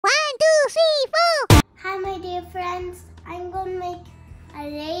3, 4. Hi my dear friends, I'm going to make a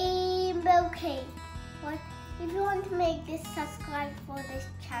rainbow cake. If you want to make this, subscribe for this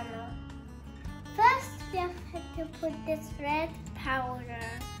channel. First we have to put this red powder.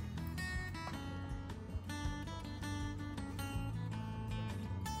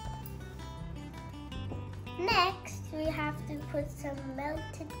 Next we have to put some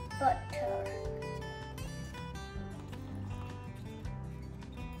melted butter.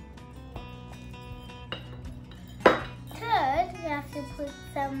 Third, we have to put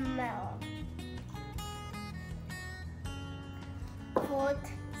some milk.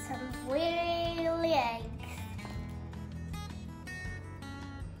 Fourth, some real eggs.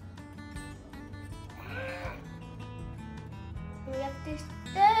 We have to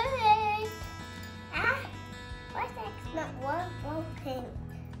stir it. Why is eggs not working?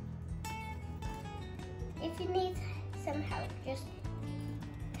 If you need some help, just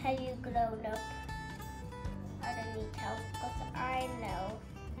tell your grown up. I don't need help because I know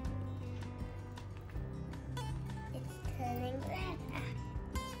it's turning red.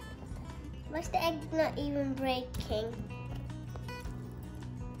 Why's the egg not even breaking?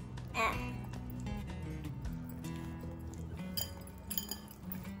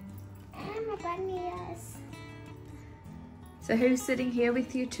 My bunnies. So who's sitting here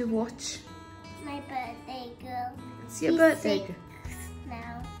with you to watch? My birthday girl. It's your birthday girl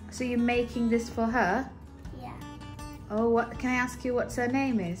now. So you're making this for her? Yeah. Oh, what? Can I ask you what her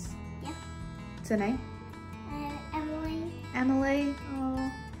name is? Yeah. What's her name? Emily. Emily.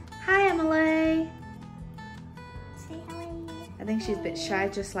 Oh, hi Emily. Say hi. I think she's a bit shy,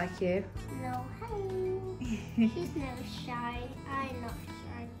 just like you. No, hi. She's never shy. I'm not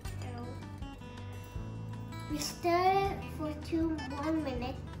shy though. We stir it for 1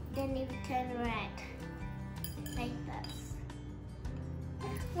 minute, then it will turn red, like this.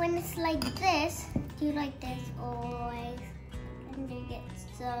 When it's like this, do like this always, and they get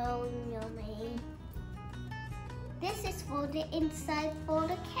so yummy. This is for the inside for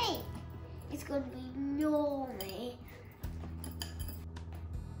the cake. It's going to be yummy.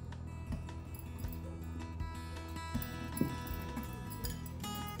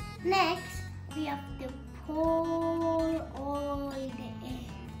 Next, we have to pour all the egg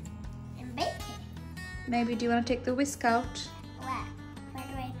and bake it. Maybe do you want to take the whisk out? Where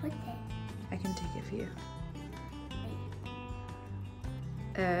do I put it? I can take it for you.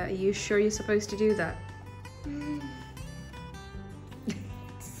 Are you sure you're supposed to do that?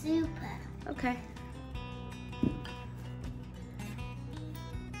 Super. Okay. Do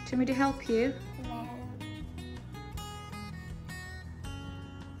you want me to help you? No.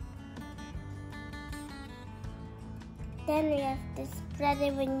 Then we have to spread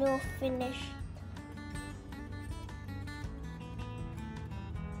it when you're finished.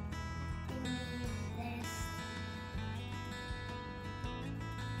 This.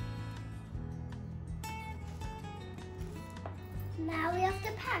 Now we have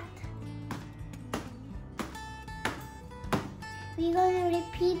to pack. We're going to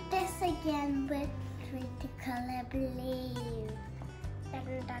repeat this again with the color blue. Dun,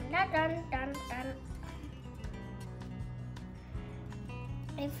 dun, dun, dun, dun, dun.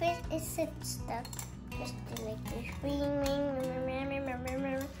 If it sits stuck, just do like this.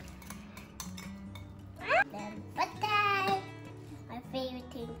 Then butter. My favorite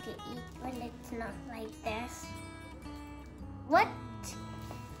thing to eat when it's not like this. What?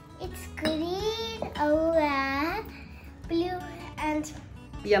 It's green, blue, and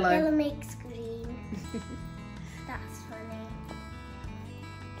yellow makes green. That's funny.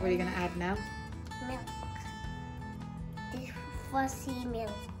 What are you going to add now? Milk. This fussy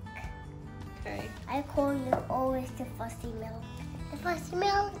milk. Okay. I call it always the fussy milk. The fussy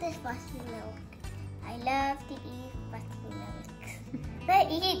milk, the fussy milk. I love to eat fussy milk. I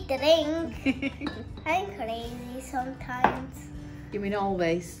eat drink. I'm crazy sometimes. You mean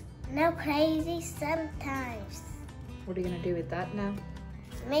always? No, crazy sometimes. What are you going to do with that now?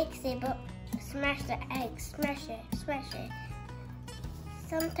 Mix it, but smash the egg. Smash it, smash it.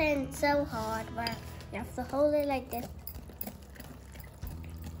 Sometimes it's so hard, but you have to hold it like this.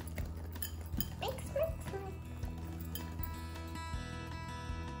 Mix, mix, mix.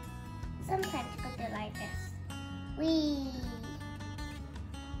 Sometimes you could do like this. Wee.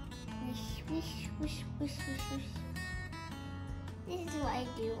 Wish, wish, wish, wish, wish, wish. This is what I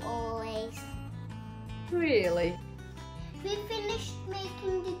do always. Really? We finished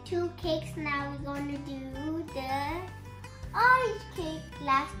making the 2 cakes. Now we're going to do the orange cake.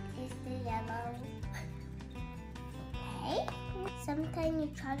 Last is the yellow. Okay. Sometimes you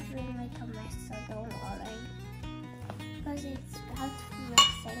try to make a mess, so don't worry. Because it's about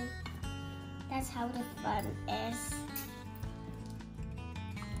messing. That's how the front is.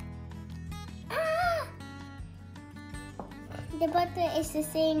 Ah! The butter is the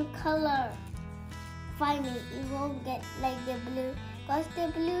same color. Finally, it won't get like the blue, because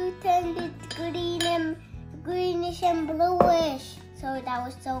the blue turned it green and greenish and bluish. So that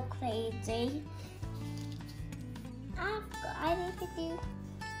was so crazy. I need to do.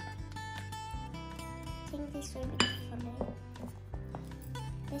 I think this will be funny.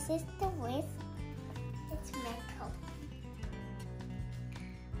 This is the width. It's metal.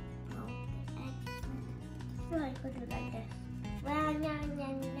 So I could do like this.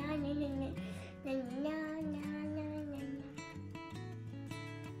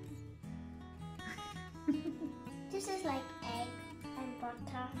 This is like egg and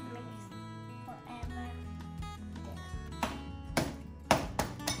butter mixed forever.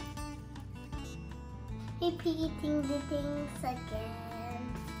 Repeating the things again,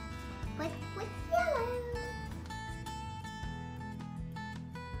 but with yellow.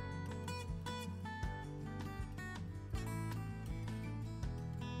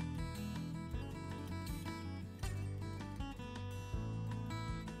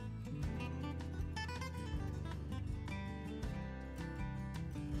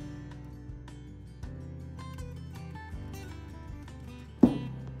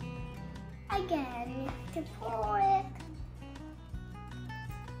 Again, to pour it.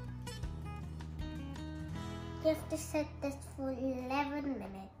 You have to set this for 11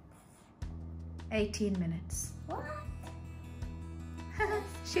 minutes. 18 minutes. What?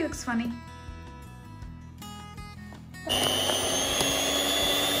 She looks funny.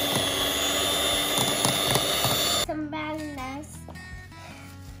 Some bananas.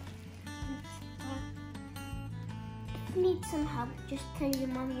 If you need some help, just tell your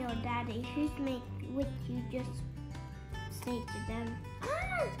mommy or daddy who's make with you. Just say to them.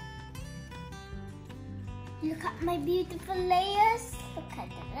 Ah! Look at my beautiful layers. Look at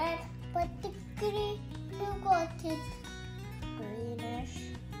the red, but the green, blue got it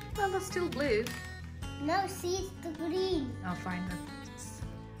greenish. Well, that's still blue. No, see, it's the green. I'll find it.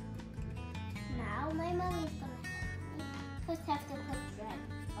 Now my mommy's gonna help me. First have to put red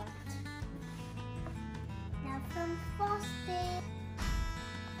on it. Now from frosting.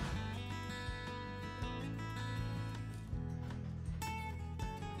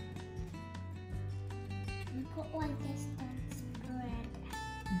 You put like this and spread.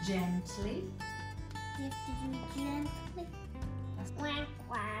 Gently. You have to do it gently. Wank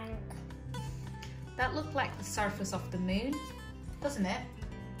wank. That looked like the surface of the moon, doesn't it?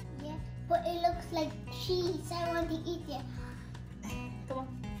 Yeah, but it looks like cheese. I want to eat it. Come on.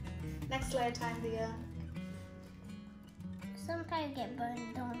 Next layer time, Diya. Sometimes get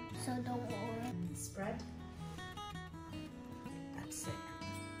burned down, so don't worry. Spread. That's it.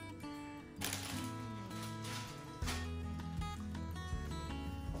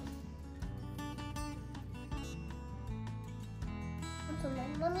 So my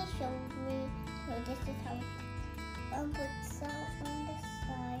mommy showed me. So this is how put salt on the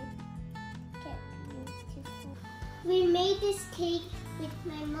side. Get beautiful. We made this cake with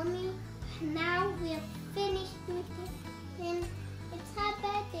my mommy. Now we are finished with it. And it's her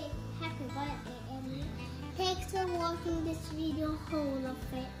birthday. Happy birthday, Emily. Thanks for watching this video, whole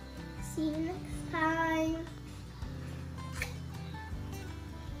of it. See you next time.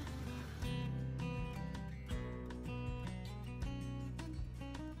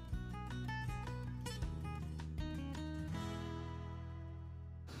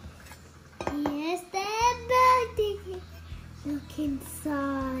 Here's the birthday cake. Look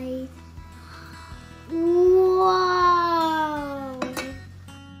inside. Ooh.